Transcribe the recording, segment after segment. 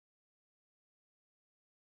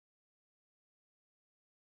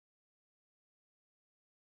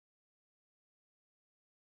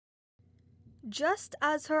Just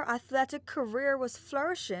as her athletic career was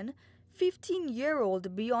flourishing,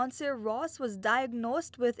 15-year-old Beyonce Ross was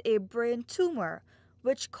diagnosed with a brain tumor,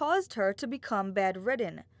 which caused her to become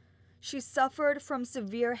bedridden. She suffered from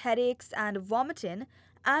severe headaches and vomiting,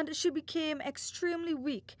 and she became extremely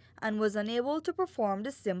weak and was unable to perform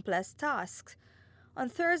the simplest tasks. On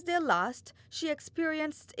Thursday last, she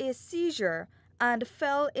experienced a seizure and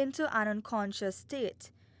fell into an unconscious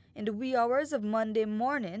state. In the wee hours of Monday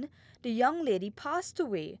morning, the young lady passed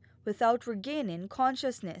away without regaining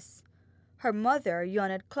consciousness. Her mother,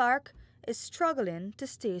 Yonette Clark, is struggling to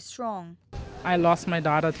stay strong. I lost my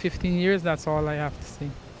daughter at 15 years, that's all I have to say.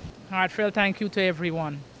 Heartfelt thank you to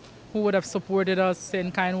everyone who would have supported us,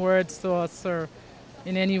 sent kind words to us, or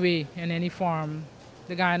in any way, in any form.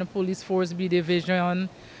 The Guyana Police Force B Division,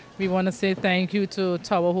 we want to say thank you to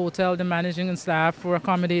Tower Hotel, the managing and staff, for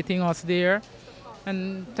accommodating us there.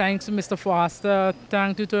 And thanks to Mr. Foster,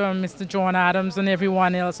 thank you to Mr. John Adams and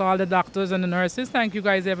everyone else, all the doctors and the nurses. Thank you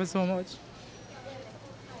guys ever so much.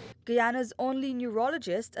 Guyana's only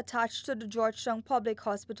neurologist attached to the Georgetown Public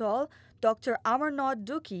Hospital, Dr. Amarnath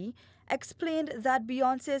Dukhi, explained that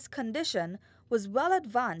Beyonce's condition was well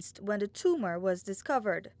advanced when the tumor was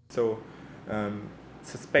discovered. So,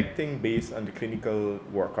 suspecting based on the clinical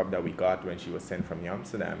workup that we got when she was sent from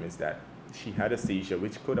Amsterdam is that she had a seizure,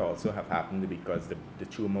 which could also have happened because the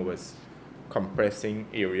tumor was compressing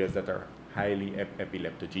areas that are highly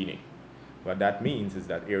epileptogenic. What that means is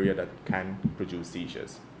that area that can produce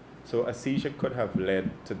seizures. So a seizure could have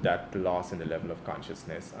led to that loss in the level of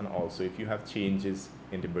consciousness, and also if you have changes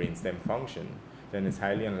in the brainstem function, then it's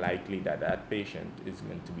highly unlikely that that patient is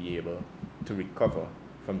going to be able to recover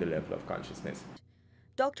from the level of consciousness.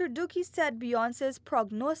 Dr. Dukhi said Beyonce's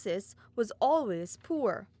prognosis was always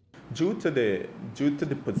poor. Due to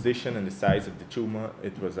the position and the size of the tumor,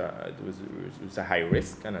 it was a high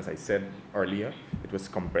risk, and as I said earlier, it was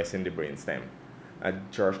compressing the brainstem.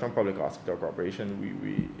 At Georgetown Public Hospital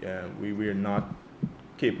Corporation, we were not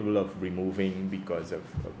capable of removing because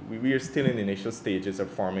we are still in the initial stages of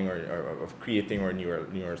forming or of creating our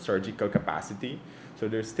neurosurgical capacity. So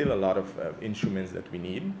there's still a lot of instruments that we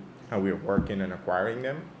need, and we're working on acquiring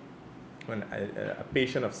them. When a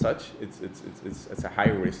patient of such, it's a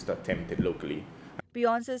high risk to attempt it locally.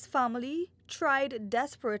 Beyonce's family tried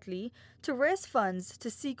desperately to raise funds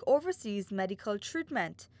to seek overseas medical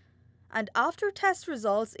treatment. And after test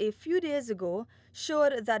results a few days ago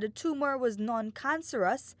showed that the tumor was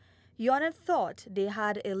non-cancerous, Yonette thought they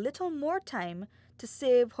had a little more time to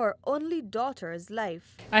save her only daughter's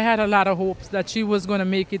life. I had a lot of hopes that she was going to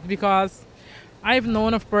make it because I've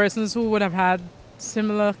known of persons who would have had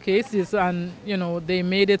similar cases and, they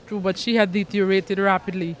made it through, but she had deteriorated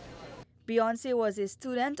rapidly. Beyonce was a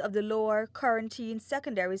student of the Lower Quarantine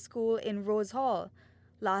Secondary School in Rose Hall.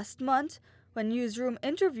 Last month, when Newsroom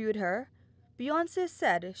interviewed her, Beyonce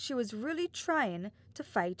said she was really trying to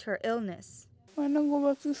fight her illness. When I go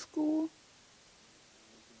back to school,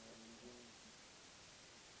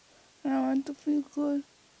 and I want to feel good.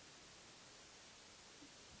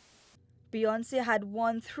 Beyonce had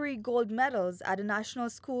won 3 gold medals at the National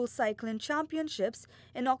School Cycling Championships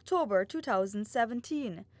in October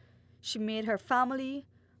 2017. She made her family,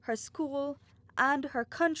 her school, and her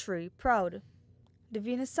country proud.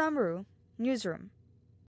 Davina Samaru, Newsroom.